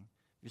paraphrasing.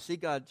 If you see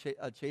God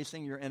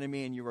chasing your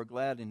enemy and you are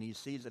glad and he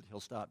sees it, he'll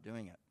stop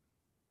doing it.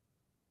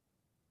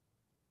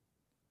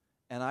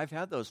 And I've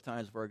had those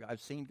times where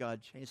I've seen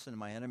God chasing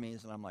my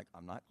enemies and I'm like,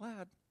 I'm not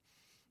glad.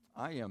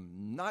 I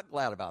am not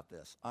glad about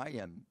this. I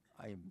am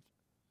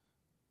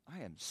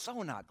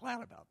so not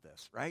glad about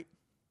this, right?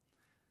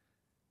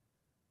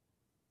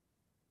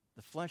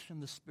 The flesh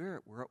and the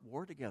spirit, we're at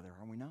war together,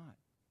 are we not?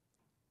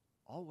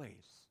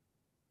 Always.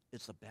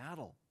 It's a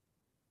battle.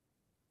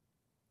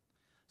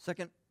 2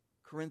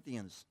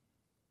 Corinthians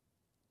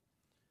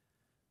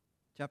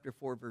chapter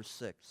 4, verse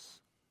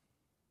 6.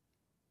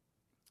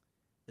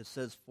 It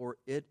says, for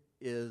it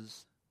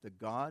is the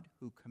God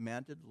who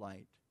commanded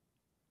light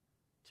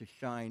to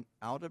shine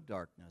out of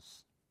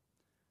darkness,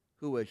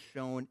 who has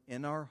shown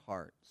in our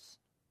hearts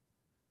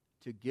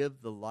to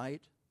give the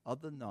light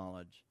of the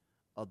knowledge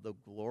of the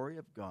glory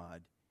of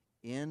God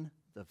in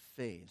the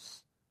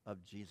face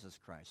of Jesus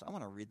Christ. I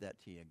want to read that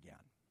to you again.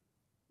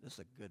 This is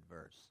a good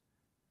verse.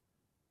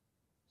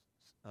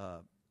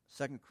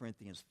 2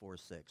 Corinthians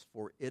 4:6.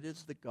 For it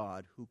is the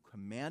God who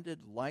commanded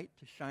light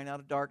to shine out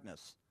of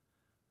darkness.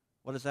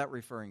 What is that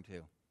referring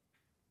to?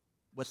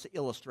 What's the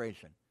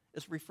illustration?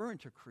 It's referring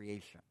to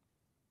creation.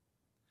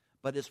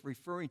 But it's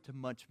referring to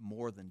much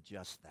more than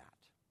just that.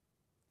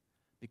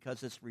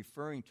 Because it's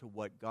referring to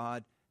what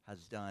God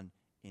has done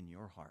in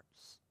your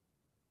hearts.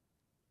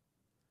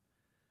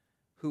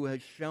 Who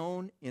has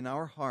shown in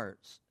our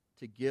hearts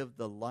to give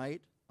the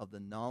light of the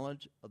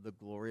knowledge of the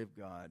glory of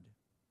God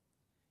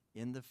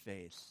in the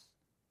face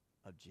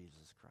of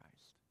Jesus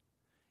Christ.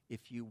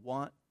 If you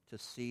want to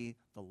see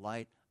the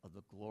light of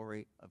the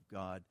glory of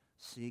God,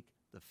 seek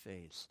the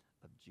face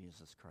of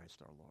Jesus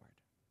Christ our Lord.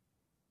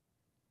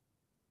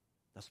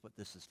 That's what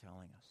this is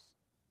telling us.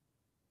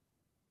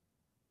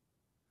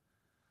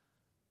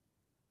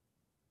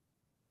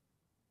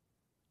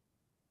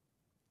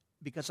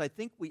 Because I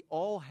think we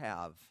all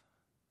have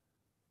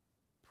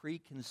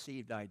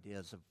preconceived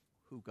ideas of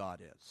who God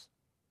is.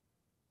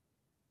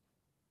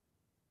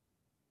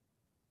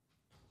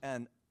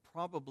 And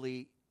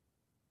probably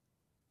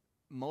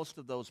most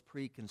of those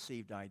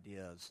preconceived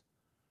ideas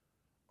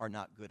are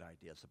not good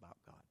ideas about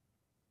God.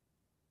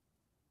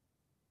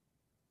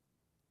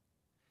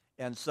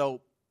 And so,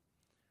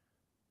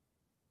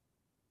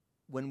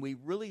 when we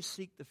really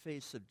seek the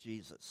face of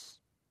Jesus,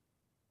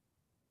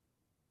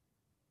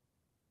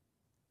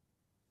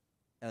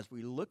 as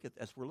we go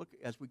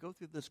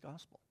through this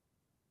gospel,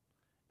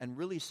 and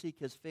really seek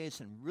his face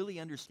and really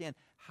understand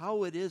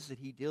how it is that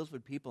he deals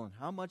with people and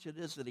how much it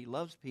is that he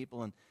loves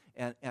people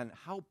and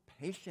how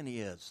patient he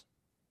is.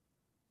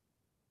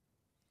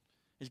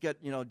 He's got,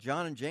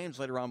 John and James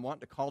later on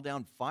wanting to call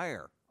down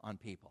fire on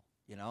people,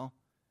 And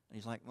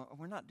he's like, well,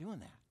 we're not doing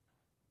that.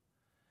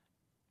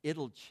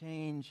 It'll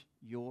change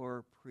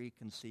your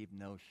preconceived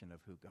notion of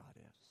who God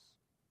is.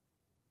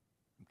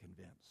 I'm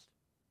convinced.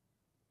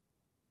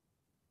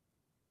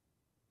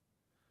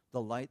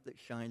 The light that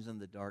shines in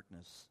the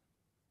darkness,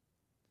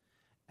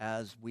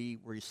 as we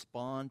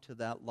respond to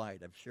that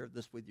light, I've shared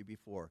this with you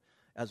before,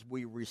 as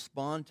we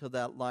respond to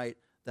that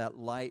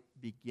light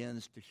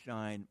begins to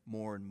shine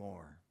more and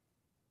more.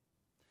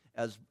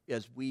 As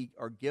we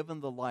are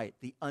given the light,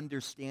 the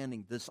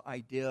understanding, this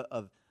idea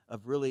of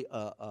really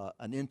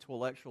an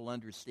intellectual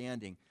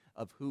understanding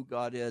of who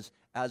God is,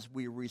 as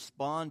we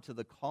respond to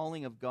the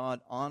calling of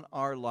God on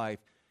our life,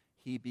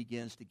 he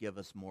begins to give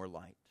us more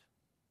light.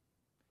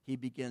 He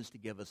begins to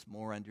give us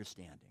more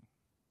understanding.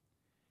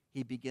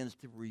 He begins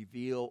to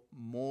reveal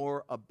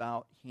more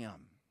about him.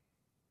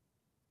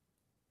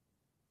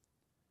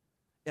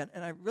 And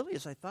I really,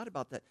 as I thought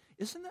about that,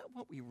 isn't that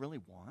what we really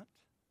want?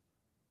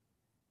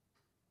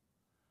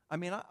 I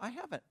mean, I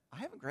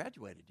haven't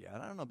graduated yet.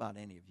 I don't know about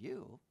any of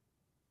you.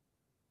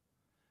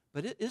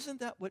 But isn't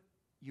that what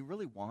you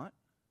really want?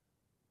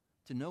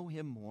 To know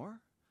him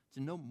more?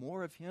 To know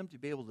more of him? To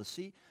be able to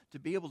see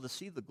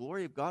the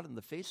glory of God in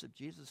the face of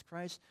Jesus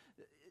Christ?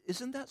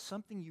 Isn't that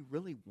something you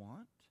really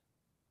want?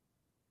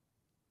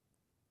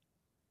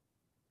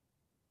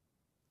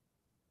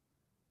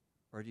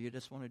 Or do you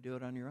just want to do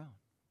it on your own?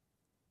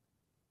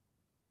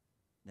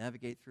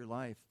 navigate through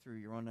life through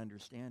your own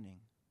understanding.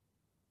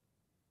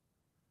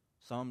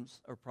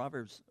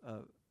 Proverbs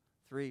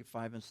 3,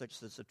 5, and 6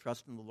 says to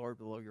trust in the Lord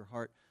with all your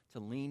heart, to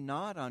lean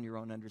not on your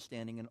own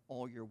understanding, in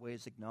all your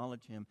ways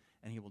acknowledge him,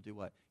 and he will do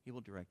what? He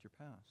will direct your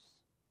paths.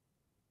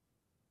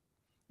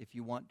 If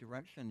you want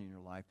direction in your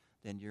life,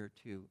 then you're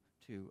to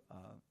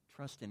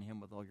trust in him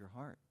with all your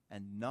heart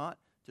and not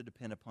to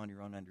depend upon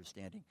your own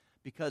understanding,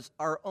 because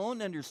our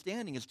own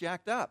understanding is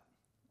jacked up.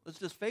 Let's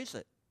just face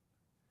it.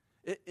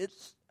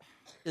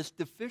 It's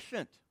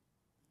deficient.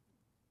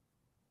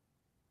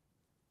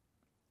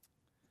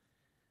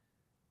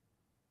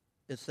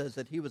 It says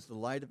that he was the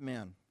light of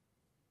man,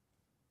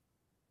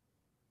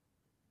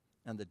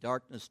 and the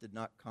darkness did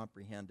not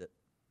comprehend it.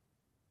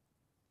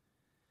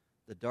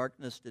 The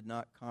darkness did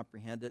not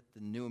comprehend it.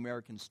 The New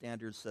American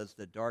Standard says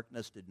the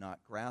darkness did not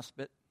grasp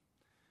it.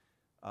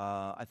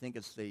 I think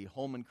it's the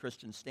Holman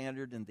Christian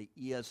Standard and the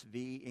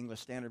ESV, English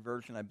Standard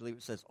Version, I believe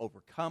it says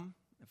overcome,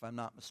 if I'm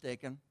not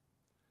mistaken,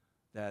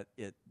 that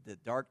the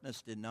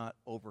darkness did not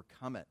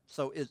overcome it.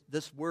 So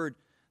this word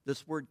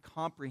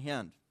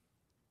comprehend,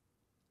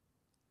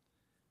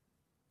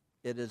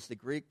 it is the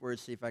Greek word,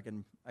 see if I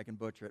can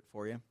butcher it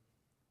for you.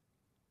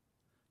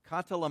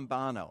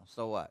 Katalambano.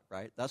 So what,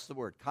 right? That's the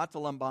word.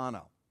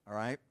 Katalambano, all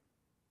right?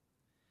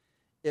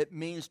 It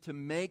means to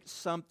make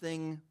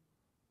something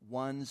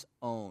one's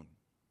own.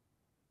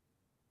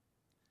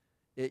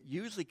 It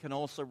usually can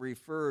also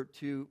refer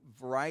to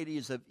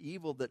varieties of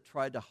evil that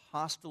try to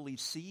hostilely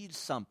seize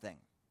something.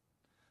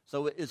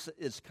 So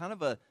it's kind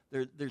of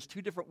there's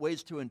two different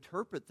ways to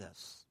interpret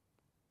this.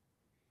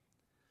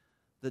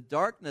 The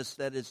darkness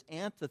that is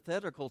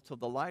antithetical to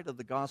the light of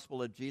the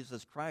gospel of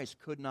Jesus Christ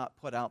could not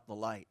put out the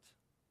light.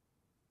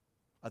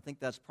 I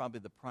think that's probably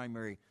the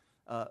primary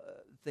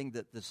thing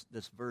that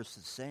this verse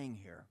is saying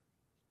here.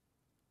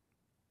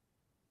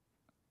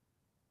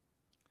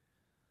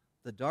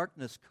 The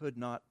darkness could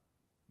not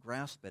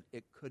grasp it.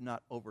 It could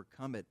not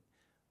overcome it,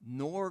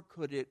 nor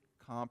could it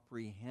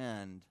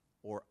comprehend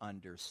or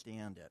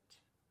understand it.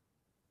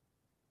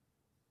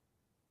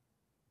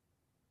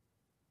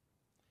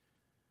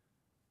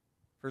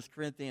 1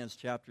 Corinthians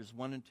chapters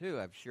 1 and 2.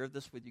 I've shared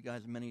this with you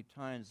guys many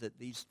times, that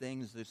these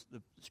things,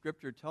 the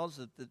Scripture tells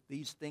us that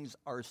these things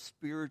are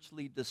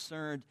spiritually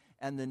discerned,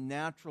 and the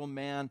natural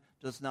man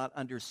does not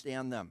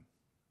understand them.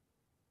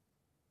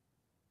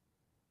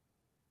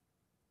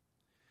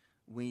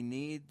 We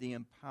need the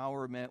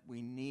empowerment,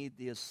 we need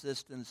the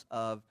assistance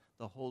of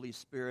the Holy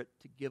Spirit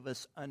to give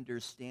us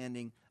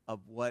understanding of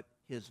what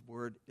His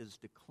Word is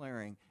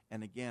declaring.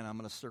 And again, I'm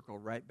going to circle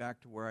right back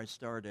to where I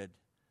started,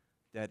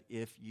 that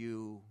if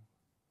you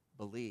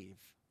believe,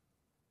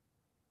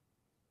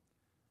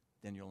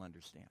 then you'll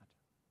understand.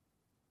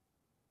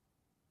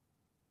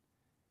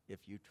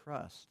 If you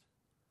trust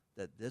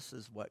that this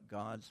is what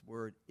God's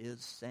Word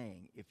is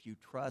saying, if you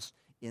trust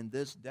in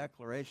this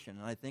declaration,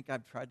 and I think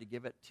I've tried to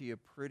give it to you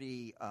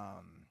pretty,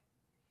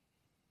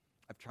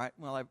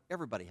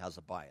 everybody has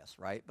a bias,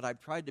 right? But I've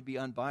tried to be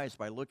unbiased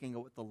by looking at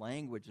what the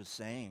language is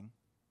saying.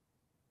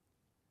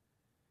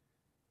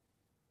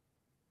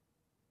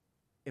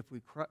 If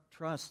we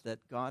trust that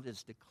God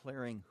is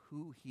declaring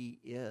who He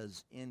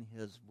is in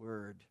His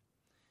Word,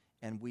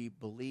 and we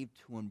believe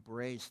to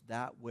embrace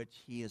that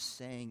which He is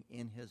saying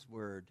in His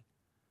Word,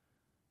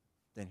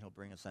 then He'll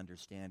bring us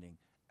understanding.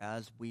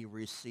 As we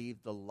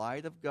receive the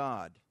light of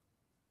God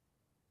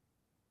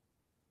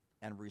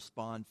and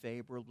respond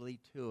favorably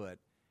to it,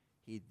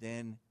 He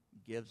then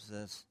gives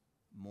us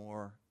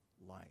more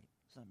light.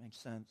 Does that make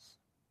sense?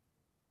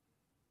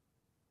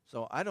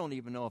 So I don't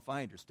even know if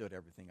I understood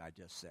everything I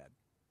just said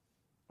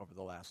over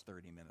the last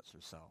 30 minutes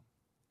or so.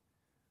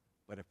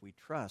 But if we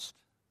trust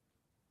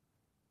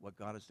what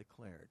God has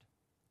declared,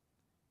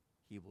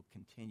 He will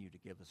continue to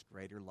give us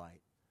greater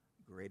light,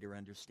 greater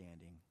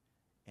understanding,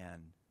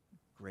 and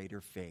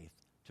greater faith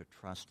to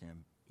trust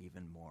Him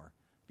even more,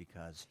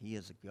 because He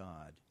is a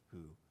God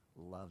who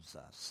loves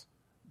us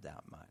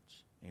that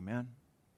much. Amen?